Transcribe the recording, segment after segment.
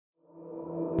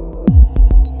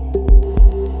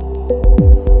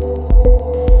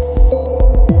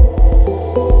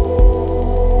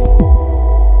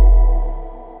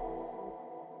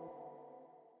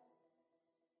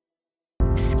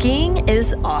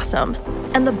is awesome.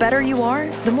 And the better you are,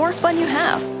 the more fun you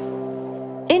have.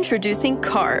 Introducing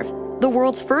Carve, the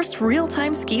world's first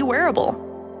real-time ski wearable.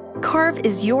 Carve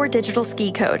is your digital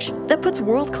ski coach that puts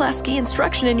world-class ski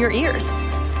instruction in your ears.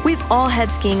 We've all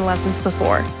had skiing lessons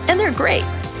before, and they're great,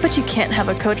 but you can't have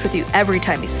a coach with you every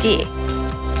time you ski.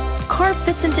 Carve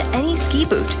fits into any ski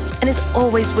boot and is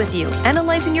always with you,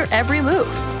 analyzing your every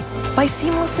move. By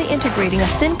seamlessly integrating a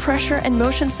thin pressure and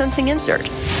motion sensing insert,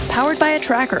 powered by a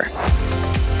tracker.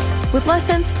 With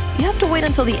lessons, you have to wait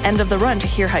until the end of the run to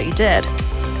hear how you did.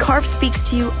 Carve speaks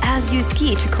to you as you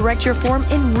ski to correct your form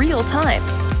in real time.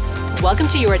 Welcome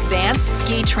to your advanced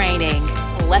ski training.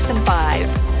 Lesson 5.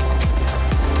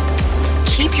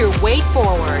 Keep your weight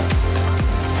forward.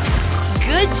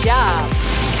 Good job.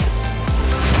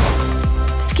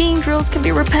 Skiing drills can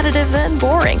be repetitive and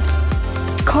boring.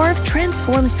 Carve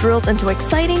transforms drills into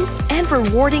exciting and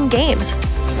rewarding games.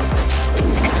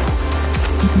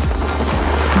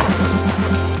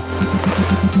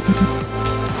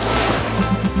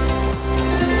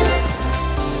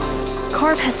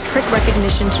 Carve has trick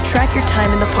recognition to track your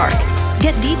time in the park.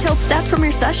 Get detailed stats from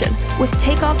your session with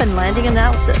takeoff and landing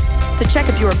analysis to check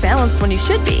if you are balanced when you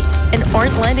should be and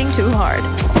aren't landing too hard.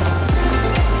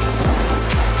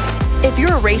 If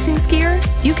you're a racing skier,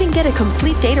 you can get a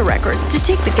complete data record to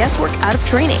take the guesswork out of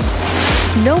training.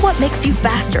 Know what makes you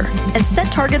faster and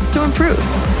set targets to improve.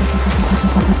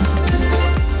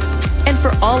 And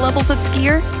for all levels of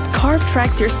skier, Carve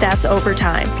tracks your stats over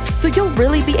time, so you'll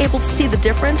really be able to see the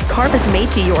difference Carve has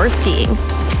made to your skiing.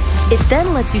 It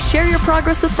then lets you share your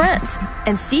progress with friends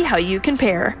and see how you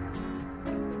compare.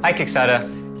 Hi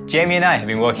Kickstarter! Jamie and I have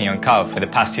been working on Carve for the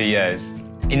past 2 years.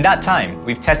 In that time,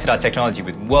 we've tested our technology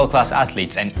with world-class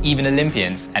athletes and even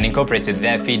Olympians and incorporated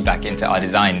their feedback into our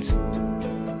designs.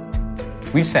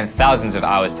 We've spent thousands of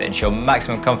hours to ensure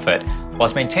maximum comfort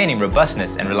whilst maintaining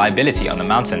robustness and reliability on the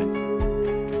mountain.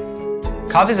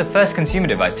 Carve is the first consumer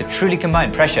device to truly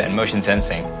combine pressure and motion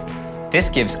sensing. This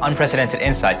gives unprecedented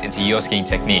insights into your skiing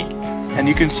technique. And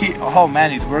you can see, oh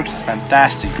man, it works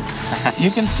fantastic.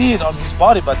 You can see it on this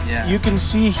body, but you can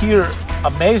see here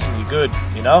amazingly good,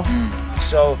 you know?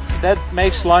 So that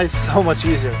makes life so much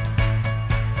easier.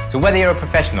 So whether you're a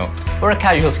professional or a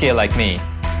casual skier like me,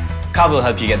 Carve will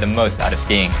help you get the most out of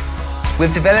skiing.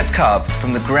 We've developed Carve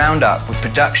from the ground up with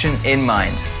production in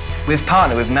mind. We've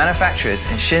partnered with manufacturers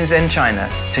in Shenzhen, China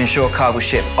to ensure Carve will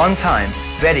ship on time,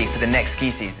 ready for the next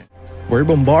ski season. We're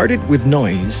bombarded with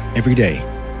noise every day.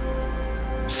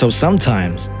 So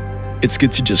sometimes, it's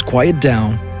good to just quiet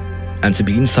down and to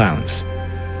be in silence.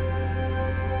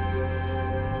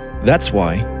 That's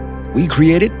why we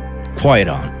created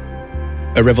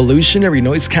QuietOn, a revolutionary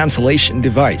noise cancellation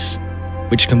device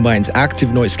which combines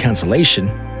active noise cancellation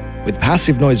with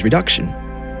passive noise reduction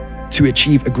to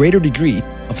achieve a greater degree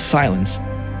of silence.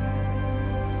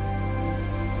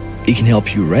 It can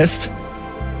help you rest,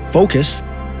 focus,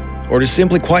 or to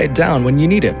simply quiet down when you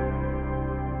need it.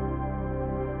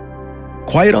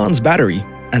 QuietOn's battery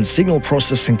and signal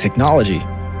processing technology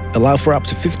allow for up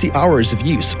to 50 hours of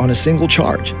use on a single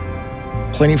charge,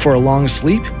 plenty for a long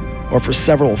sleep or for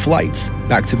several flights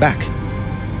back to back.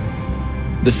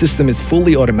 The system is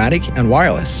fully automatic and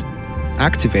wireless,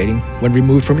 activating when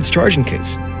removed from its charging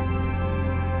case.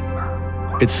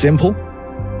 It's simple,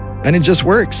 and it just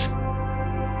works.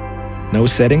 No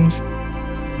settings,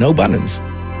 no buttons.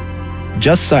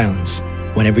 Just silence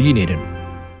whenever you need it.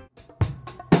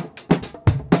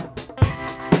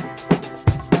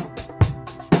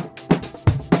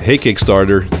 Hey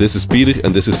Kickstarter, this is Peter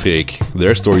and this is Freek.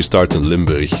 Their story starts in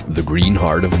Limburg, the green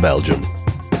heart of Belgium.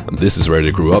 And this is where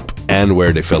they grew up and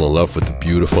where they fell in love with the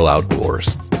beautiful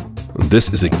outdoors. And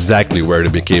this is exactly where they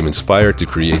became inspired to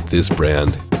create this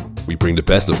brand. We bring the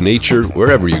best of nature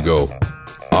wherever you go.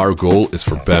 Our goal is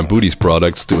for Bambooty's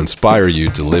products to inspire you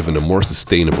to live in a more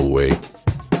sustainable way.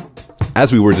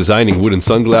 As we were designing wooden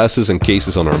sunglasses and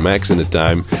cases on our Macs in the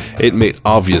time, it made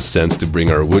obvious sense to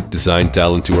bring our wood design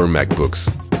talent to our MacBooks.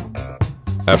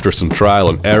 After some trial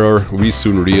and error, we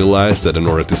soon realized that in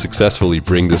order to successfully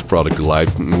bring this product to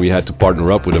life, we had to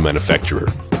partner up with a manufacturer.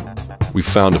 We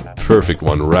found a perfect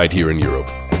one right here in Europe.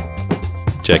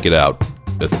 Check it out.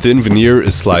 A thin veneer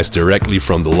is sliced directly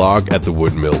from the log at the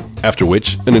wood mill, after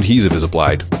which an adhesive is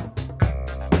applied.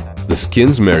 The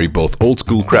skins marry both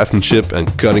old-school craftsmanship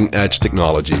and cutting-edge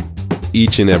technology.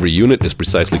 Each and every unit is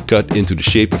precisely cut into the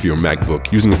shape of your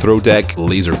MacBook using a ThrowTech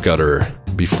laser cutter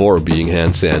before being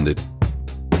hand-sanded.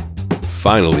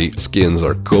 Finally, skins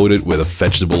are coated with a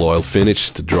vegetable oil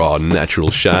finish to draw a natural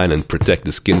shine and protect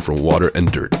the skin from water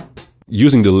and dirt.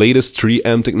 Using the latest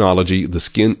 3M technology, the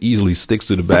skin easily sticks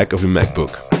to the back of your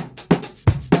MacBook.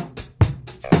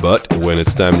 But when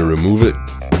it's time to remove it,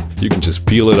 you can just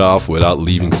peel it off without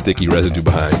leaving sticky residue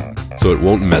behind, so it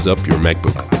won't mess up your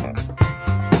MacBook.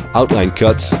 Outline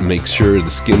cuts make sure the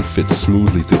skin fits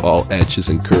smoothly to all edges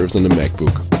and curves on the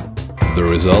MacBook. The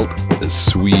result? A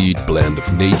sweet blend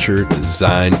of nature,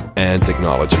 design, and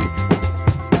technology.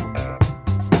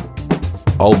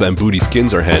 All Bambooty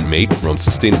skins are handmade from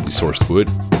sustainably sourced wood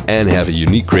and have a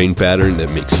unique grain pattern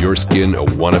that makes your skin a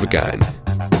one-of-a-kind.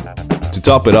 To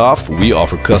top it off, we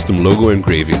offer custom logo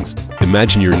engravings.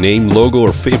 Imagine your name, logo,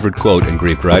 or favorite quote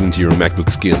engraved right into your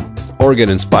MacBook skin. Or get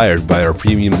inspired by our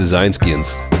premium design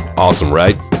skins. Awesome,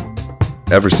 right?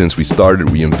 Ever since we started,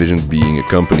 we envisioned being a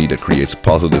company that creates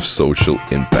positive social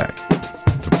impact.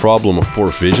 The problem of poor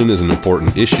vision is an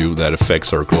important issue that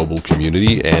affects our global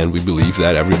community, and we believe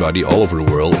that everybody all over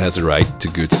the world has a right to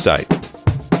good sight.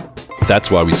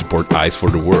 That's why we support Eyes for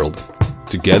the World.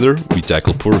 Together, we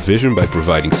tackle poor vision by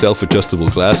providing self-adjustable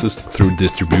glasses through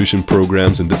distribution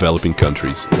programs in developing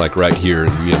countries, like right here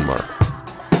in Myanmar.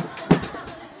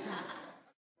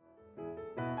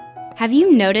 Have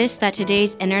you noticed that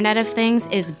today's Internet of Things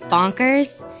is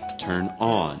bonkers? Turn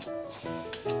on.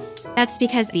 That's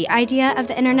because the idea of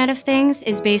the Internet of Things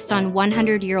is based on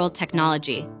 100-year-old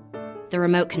technology, the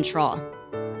remote control.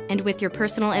 And with your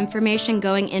personal information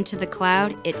going into the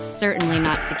cloud, it's certainly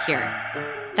not secure.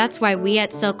 That's why we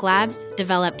at Silk Labs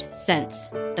developed Sense,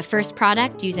 the first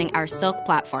product using our Silk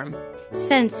platform.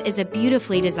 Sense is a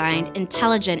beautifully designed,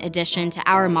 intelligent addition to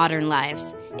our modern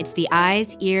lives. It's the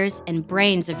eyes, ears, and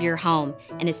brains of your home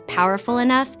and is powerful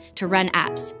enough to run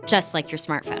apps just like your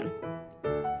smartphone.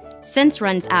 Sense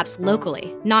runs apps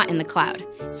locally, not in the cloud,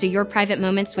 so your private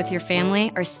moments with your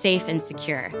family are safe and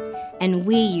secure. And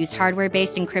we use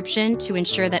hardware-based encryption to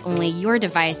ensure that only your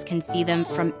device can see them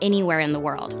from anywhere in the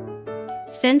world.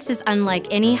 Sense is unlike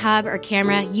any hub or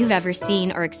camera you've ever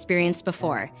seen or experienced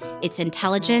before. It's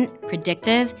intelligent,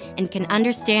 predictive, and can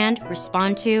understand,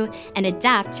 respond to, and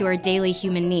adapt to our daily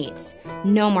human needs.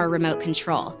 No more remote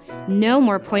control. No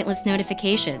more pointless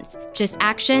notifications. Just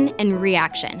action and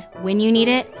reaction when you need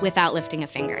it without lifting a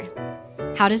finger.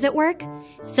 How does it work?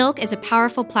 Silk is a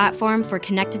powerful platform for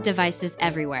connected devices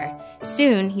everywhere.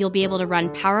 Soon, you'll be able to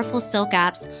run powerful Silk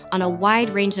apps on a wide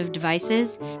range of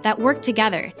devices that work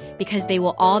together because they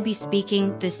will all be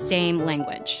speaking the same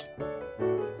language.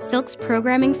 Silk's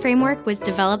programming framework was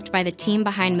developed by the team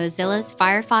behind Mozilla's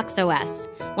Firefox OS,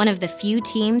 one of the few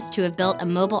teams to have built a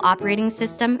mobile operating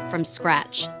system from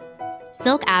scratch.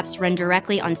 Silk apps run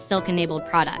directly on Silk-enabled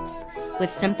products,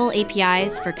 with simple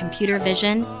APIs for computer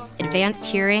vision, advanced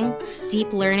hearing,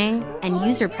 deep learning, and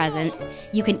user presence.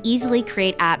 You can easily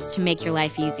create apps to make your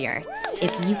life easier.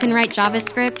 If you can write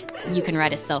JavaScript, you can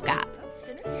write a Silk app.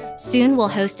 Soon we'll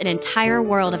host an entire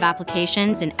world of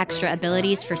applications and extra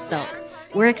abilities for Silk.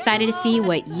 We're excited to see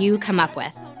what you come up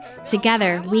with.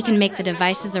 Together, we can make the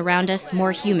devices around us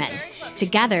more human.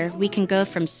 Together, we can go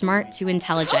from smart to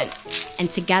intelligent. And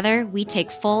together, we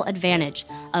take full advantage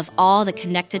of all the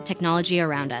connected technology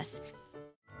around us.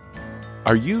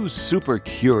 Are you super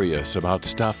curious about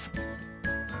stuff?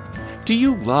 Do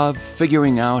you love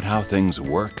figuring out how things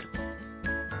work?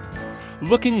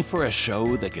 Looking for a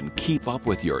show that can keep up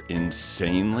with your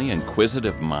insanely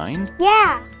inquisitive mind?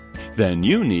 Yeah! Then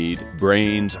you need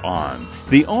Brains On,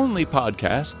 the only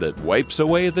podcast that wipes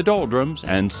away the doldrums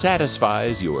and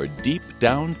satisfies your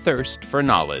deep-down thirst for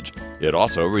knowledge. It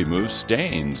also removes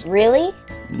stains. Really?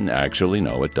 Actually,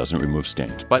 no, it doesn't remove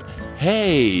stains. But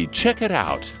hey, check it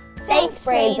out. Thanks,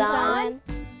 Brains On.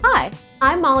 Hi,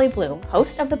 I'm Molly Bloom,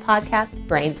 host of the podcast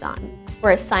Brains On.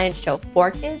 We're a science show for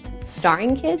kids,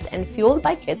 starring kids, and fueled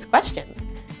by kids' questions.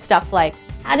 Stuff like,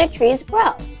 how do trees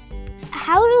grow?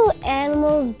 How do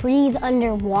animals breathe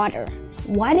underwater?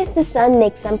 Why does the sun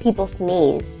make some people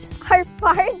sneeze? Are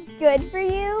farts good for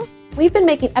you? We've been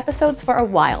making episodes for a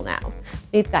while now.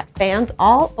 We've got fans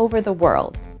all over the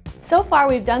world. So far,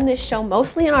 we've done this show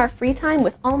mostly in our free time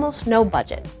with almost no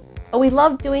budget. But we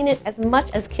love doing it as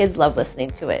much as kids love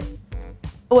listening to it.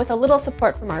 But with a little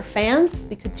support from our fans,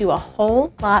 we could do a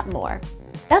whole lot more.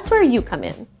 That's where you come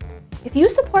in. If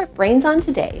you support Brains On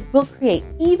today, we'll create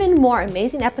even more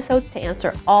amazing episodes to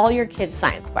answer all your kids'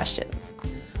 science questions.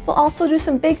 We'll also do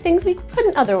some big things we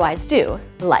couldn't otherwise do,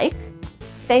 like,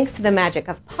 thanks to the magic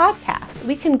of podcasts,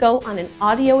 we can go on an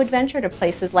audio adventure to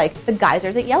places like the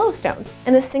geysers at Yellowstone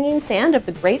and the singing sand of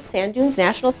the Great Sand Dunes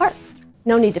National Park.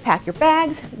 No need to pack your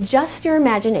bags, just your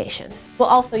imagination. We'll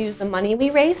also use the money we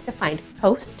raise to find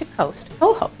coast-to-coast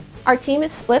co-hosts. Our team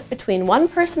is split between one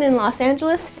person in Los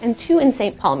Angeles and 2 in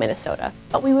St. Paul, Minnesota.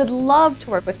 But we would love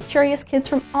to work with curious kids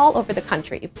from all over the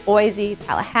country: Boise,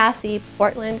 Tallahassee,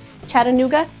 Portland,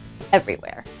 Chattanooga,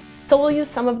 everywhere. So we'll use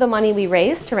some of the money we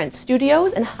raise to rent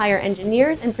studios and hire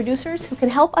engineers and producers who can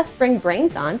help us bring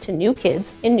Brains On to new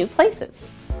kids in new places.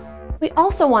 We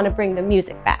also want to bring the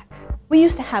music back. We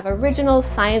used to have original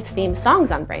science-themed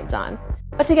songs on Brains On,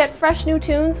 but to get fresh new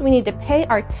tunes, we need to pay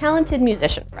our talented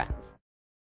musician friends.